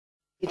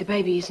The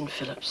baby isn't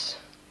Philip's.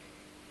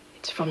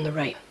 It's from the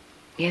rape.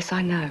 Yes,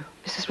 I know.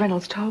 Mrs.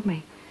 Reynolds told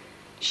me.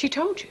 She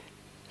told you?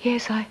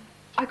 Yes, I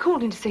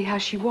called in to see how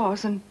she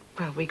was, and,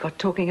 well, we got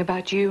talking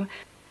about you.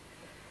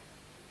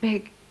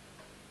 Meg,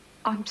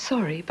 I'm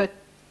sorry, but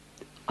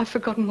I've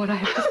forgotten what I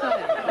have to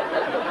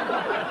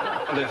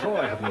say. Therefore,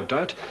 I have no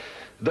doubt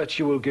that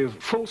you will give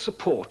full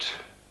support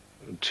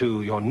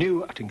to your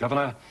new acting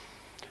governor,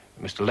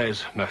 Mr.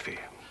 Les Murphy.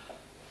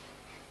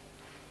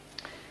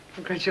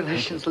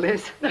 Congratulations,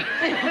 Les. Great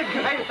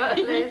one,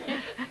 Les.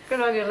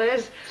 Good on you,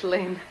 Les. It's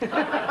Lynn.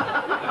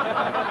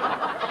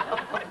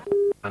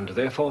 And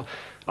therefore,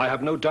 I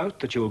have no doubt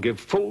that you will give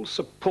full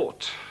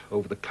support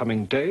over the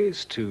coming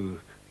days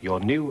to your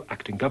new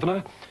acting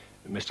governor,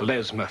 Mr.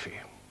 Les Murphy.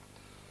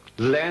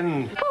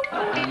 Len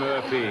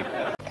Murphy.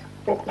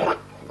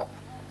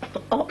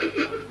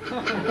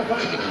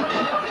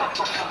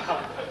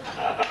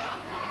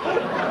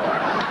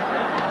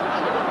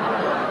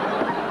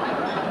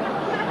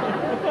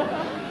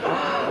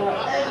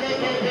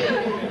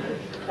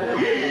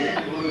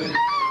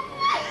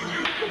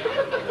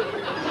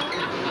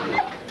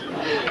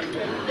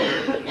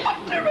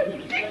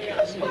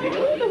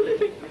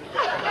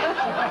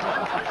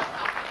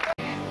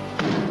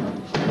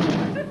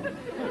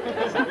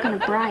 It's not going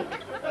to break.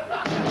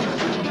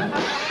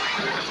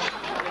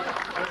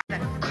 The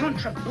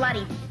contra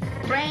bloody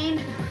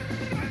brain.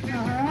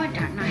 Oh, I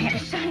don't know how to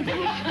say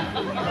that.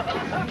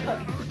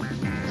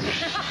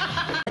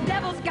 The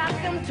devil's got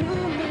them to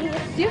me.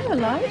 Do you have a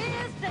light?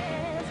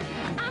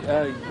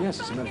 Yes,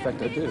 as a matter of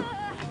fact, I do.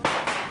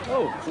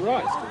 Oh,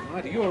 Christ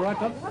almighty, you all right,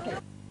 bud?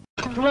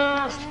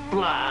 Blast.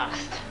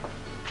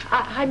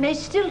 I may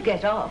still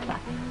get off.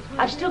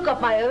 I've still got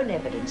my own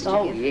evidence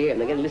to give. Yeah, and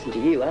they're going to listen to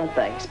you, aren't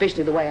they?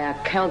 Especially the way our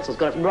counsel's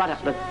got it right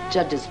up the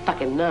judge's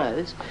fucking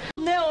nose.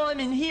 Now I'm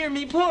in here,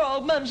 me poor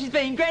old mum. She's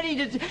been granny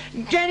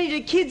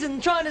to kids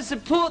and trying to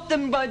support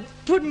them by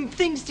putting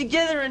things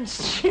together and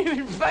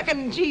stupid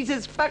fucking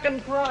Jesus fucking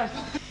Christ.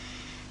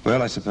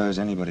 Well, I suppose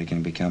anybody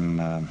can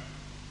become,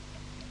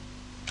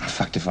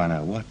 fucked if I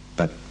know what,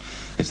 but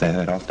if they're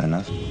hurt often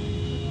enough.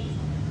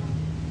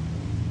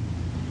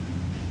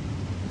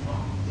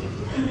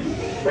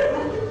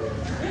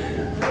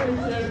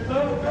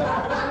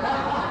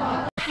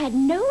 I had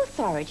no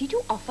authority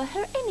to offer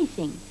her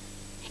anything.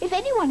 If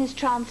anyone is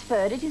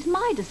transferred, it is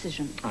my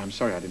decision. I'm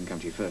sorry I didn't come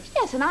to you first.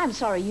 Yes, and I'm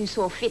sorry you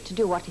saw fit to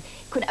do what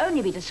could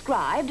only be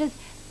described as...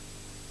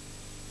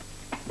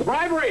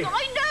 Bribery!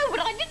 I know, but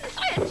I didn't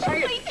say it.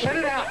 Say it! Set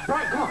it out!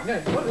 Right, come on, no,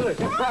 what is it?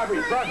 It's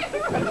bribery,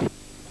 bribery.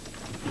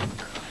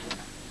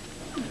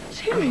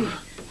 Timmy.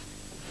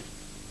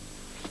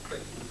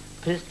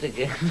 Pissed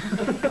again.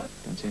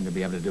 Don't seem to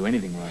be able to do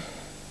anything right.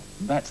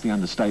 That's the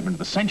understatement of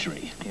the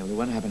century. Yeah, well, it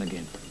won't happen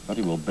again.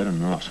 Bloody well better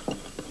not.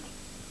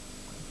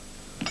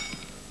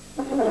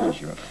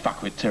 You're a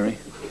fuckwit, Terry.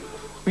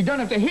 You don't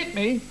have to hit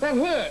me. That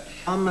hurt.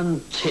 I'm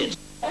in tit.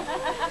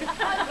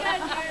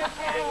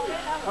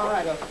 All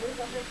right,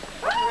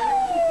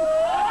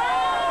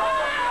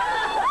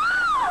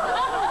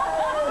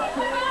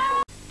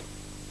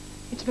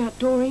 It's about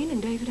Doreen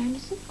and David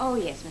Anderson. Oh,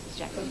 yes, Mrs.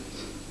 Jackson.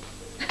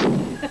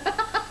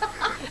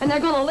 And they're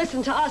going to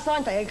listen to us,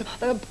 aren't they?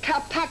 A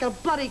pack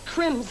of bloody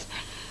crims.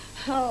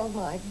 Oh,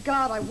 my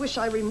God, I wish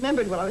I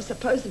remembered what I was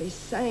supposed to be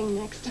saying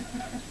next.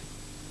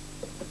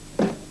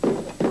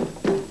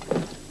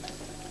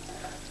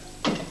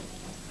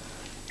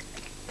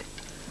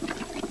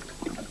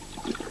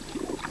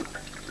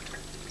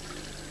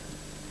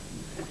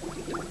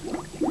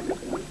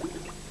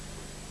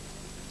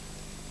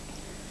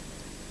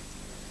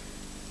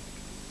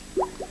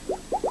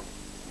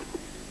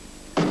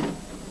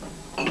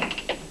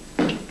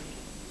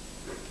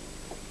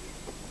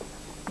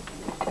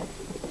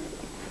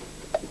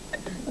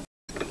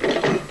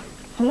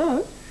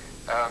 Hello?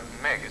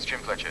 Meg, it's Jim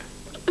Fletcher.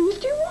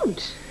 What do you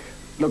want?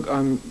 Look,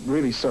 I'm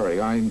really sorry.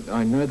 I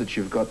know that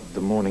you've got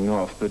the morning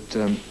off, but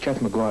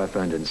Kath Maguire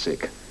phoned in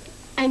sick.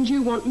 And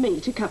you want me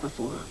to cover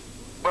for her?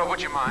 Well,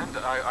 would you mind?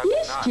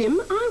 Yes, Jim,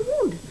 I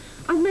would.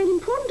 I've made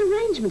important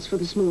arrangements for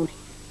this morning.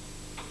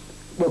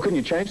 Well, couldn't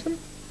you change them?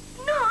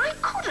 No, I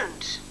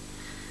couldn't.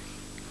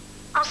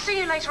 I'll see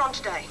you later on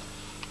today.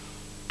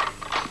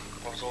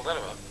 What was all that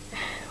about?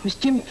 It was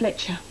Jim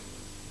Fletcher.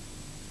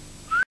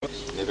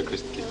 Never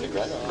kissed a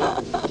great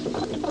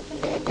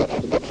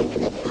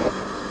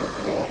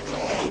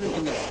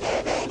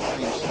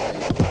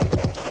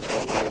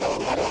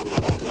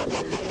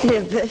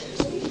Yeah, but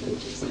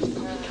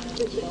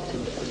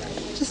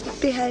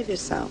just behave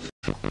yourself.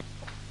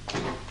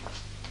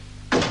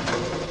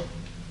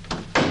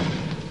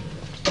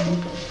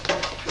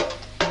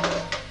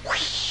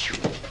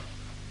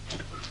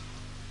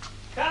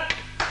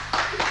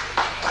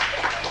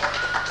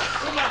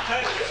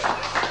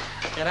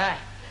 G'day.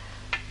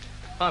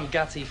 I'm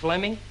Gutsy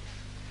Fleming.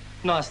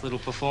 Nice little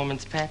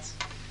performance, Pats.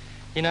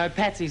 You know,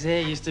 Patsy's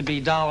hair used to be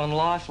dull and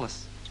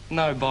lifeless.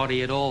 No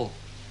body at all.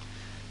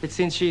 But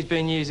since she's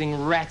been using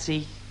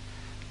Ratsy,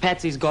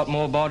 Patsy's got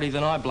more body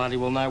than I bloody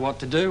well know what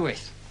to do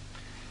with.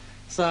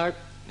 So,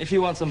 if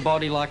you want some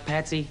body like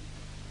Patsy,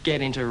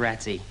 Get into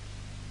Ratsy.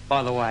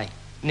 By the way,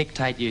 Nick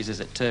Tate uses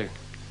it too.